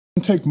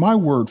Take my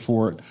word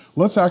for it.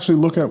 Let's actually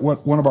look at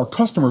what one of our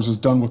customers has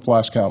done with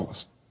Flash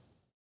Catalyst.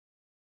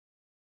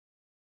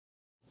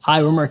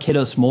 Hi, we're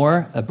Marketos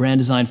Moore, a brand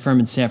design firm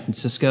in San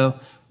Francisco.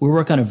 We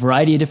work on a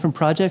variety of different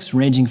projects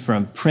ranging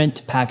from print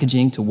to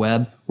packaging to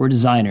web. We're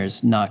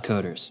designers, not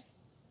coders.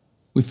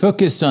 We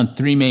focused on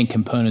three main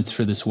components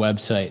for this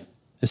website: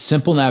 a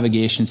simple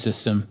navigation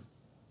system,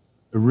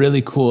 a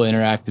really cool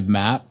interactive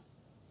map,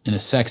 and a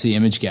sexy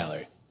image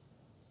gallery.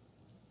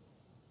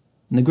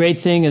 And the great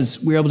thing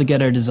is we were able to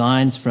get our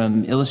designs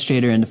from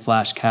Illustrator into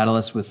Flash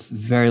Catalyst with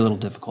very little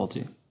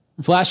difficulty.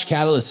 Flash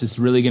Catalyst is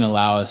really going to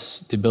allow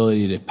us the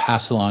ability to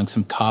pass along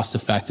some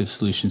cost-effective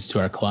solutions to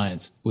our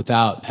clients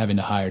without having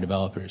to hire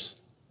developers.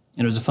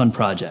 And it was a fun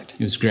project.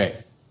 It was great.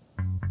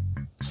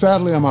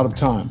 Sadly, I'm out of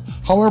time.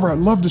 However, I'd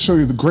love to show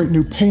you the great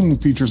new painting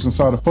features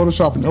inside of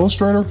Photoshop and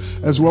Illustrator,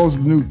 as well as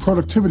the new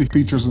productivity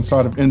features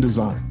inside of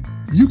InDesign.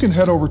 You can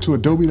head over to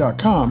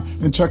Adobe.com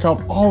and check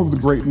out all of the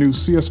great new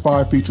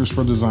CS5 features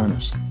for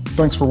designers.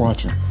 Thanks for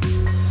watching.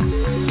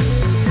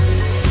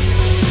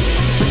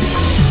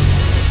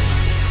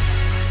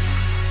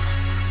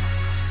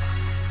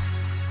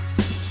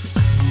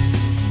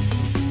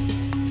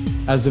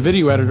 As a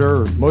video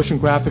editor, or motion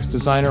graphics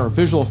designer, or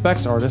visual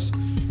effects artist,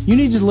 you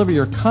need to deliver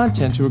your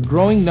content to a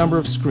growing number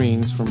of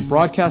screens, from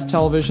broadcast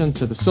television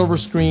to the silver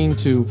screen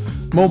to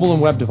mobile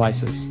and web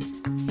devices.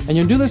 And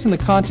you'll do this in the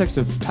context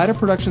of tighter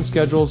production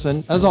schedules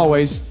and, as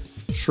always,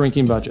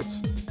 shrinking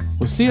budgets.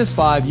 With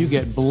CS5, you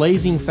get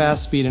blazing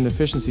fast speed and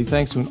efficiency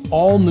thanks to an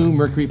all-new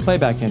Mercury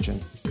playback engine.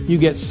 You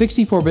get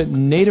 64-bit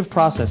native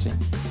processing.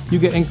 You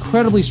get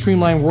incredibly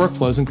streamlined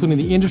workflows, including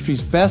the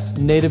industry's best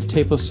native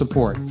tapeless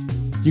support.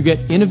 You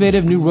get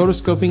innovative new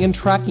rotoscoping and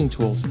tracking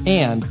tools,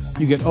 and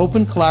you get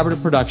open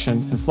collaborative production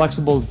and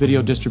flexible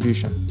video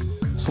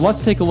distribution. So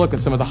let's take a look at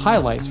some of the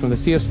highlights from the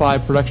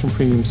CS5 Production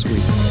Premium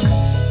Suite.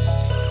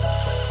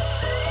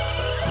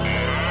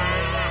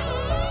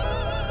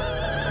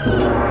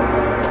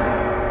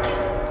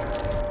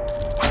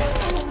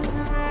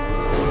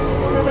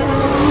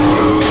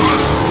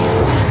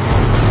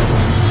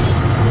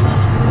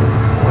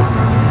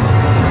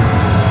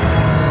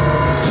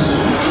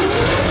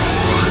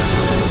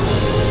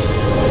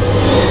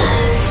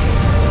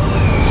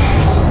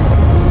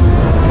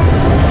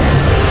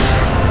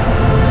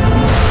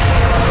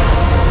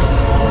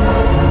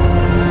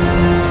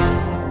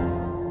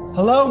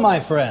 Hello, my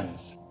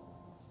friends.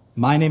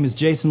 My name is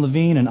Jason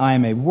Levine, and I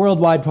am a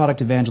worldwide product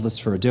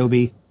evangelist for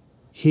Adobe,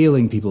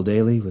 healing people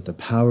daily with the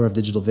power of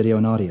digital video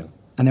and audio.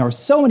 And there are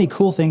so many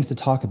cool things to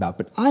talk about,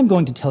 but I'm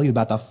going to tell you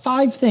about the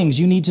 5 things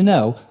you need to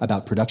know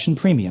about Production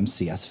Premium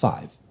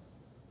CS5.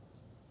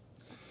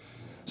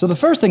 So the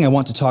first thing I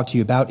want to talk to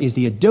you about is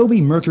the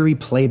Adobe Mercury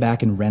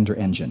Playback and Render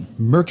Engine.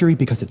 Mercury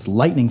because it's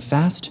lightning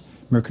fast,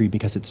 Mercury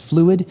because it's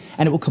fluid,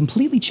 and it will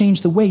completely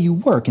change the way you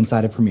work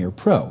inside of Premiere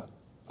Pro,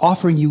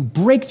 offering you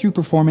breakthrough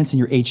performance in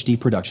your HD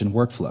production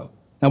workflow.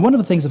 Now, one of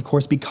the things, of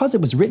course, because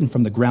it was written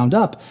from the ground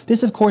up,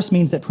 this of course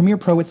means that Premiere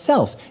Pro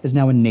itself is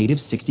now a native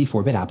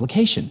 64-bit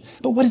application.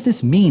 But what does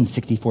this mean,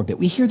 64-bit?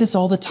 We hear this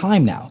all the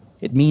time now.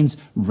 It means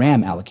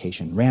RAM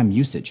allocation, RAM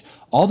usage.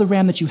 All the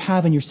RAM that you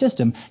have in your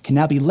system can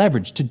now be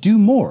leveraged to do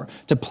more,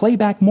 to play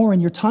back more in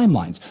your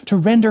timelines, to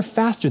render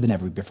faster than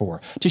ever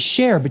before, to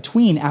share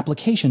between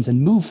applications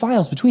and move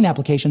files between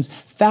applications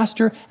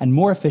faster and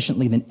more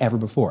efficiently than ever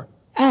before.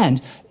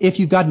 And if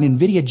you've got an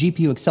NVIDIA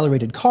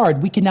GPU-accelerated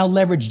card, we can now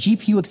leverage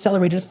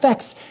GPU-accelerated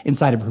effects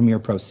inside of Premiere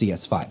Pro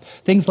CS5.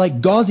 Things like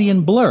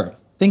Gaussian blur,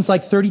 things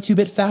like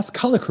 32-bit fast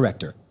color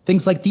corrector,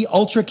 things like the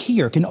Ultra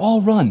Keyer can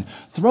all run.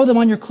 Throw them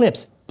on your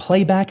clips.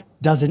 Playback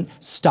doesn't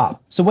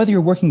stop. So whether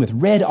you're working with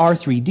Red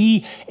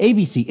R3D,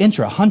 ABC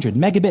Intra 100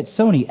 megabit,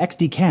 Sony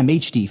XDCam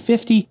HD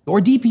 50, or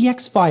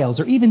DPX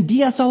files, or even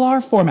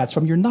DSLR formats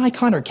from your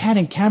Nikon or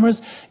Canon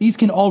cameras, these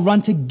can all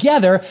run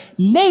together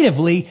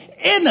natively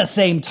in the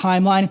same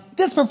timeline.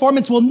 This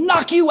performance will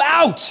knock you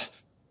out!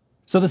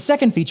 So the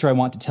second feature I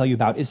want to tell you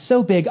about is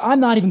so big, I'm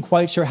not even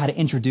quite sure how to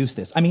introduce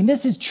this. I mean,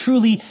 this is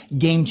truly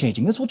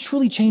game-changing. This will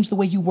truly change the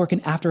way you work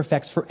in After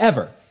Effects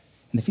forever.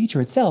 And the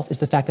feature itself is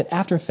the fact that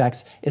After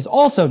Effects is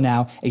also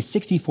now a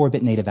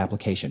 64-bit native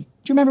application.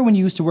 Do you remember when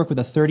you used to work with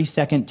a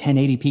 30-second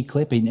 1080p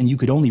clip and you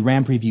could only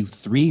RAM preview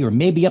 3 or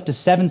maybe up to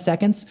 7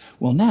 seconds?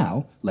 Well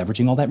now,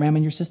 leveraging all that RAM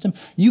in your system,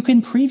 you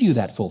can preview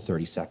that full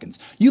 30 seconds.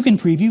 You can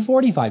preview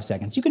 45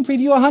 seconds. You can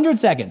preview 100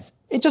 seconds.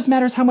 It just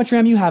matters how much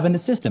RAM you have in the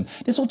system.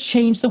 This will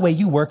change the way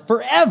you work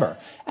forever.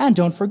 And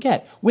don't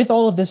forget, with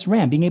all of this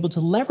RAM, being able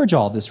to leverage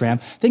all of this RAM,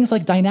 things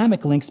like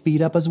dynamic link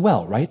speed up as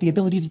well, right? The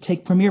ability to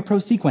take Premiere Pro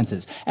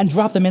sequences and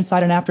drop them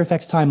inside an After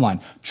Effects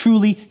timeline,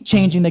 truly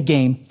changing the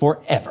game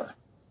forever.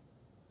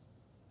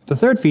 The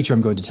third feature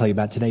I'm going to tell you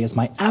about today is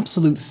my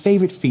absolute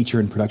favorite feature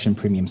in Production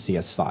Premium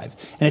CS5,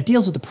 and it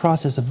deals with the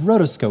process of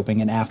rotoscoping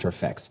in After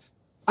Effects.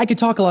 I could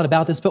talk a lot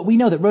about this, but we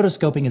know that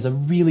rotoscoping is a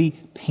really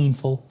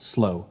painful,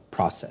 slow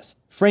process.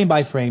 Frame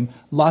by frame,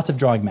 lots of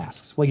drawing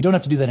masks. Well, you don't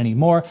have to do that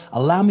anymore.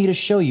 Allow me to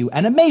show you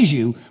and amaze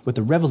you with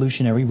the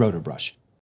revolutionary rotor brush.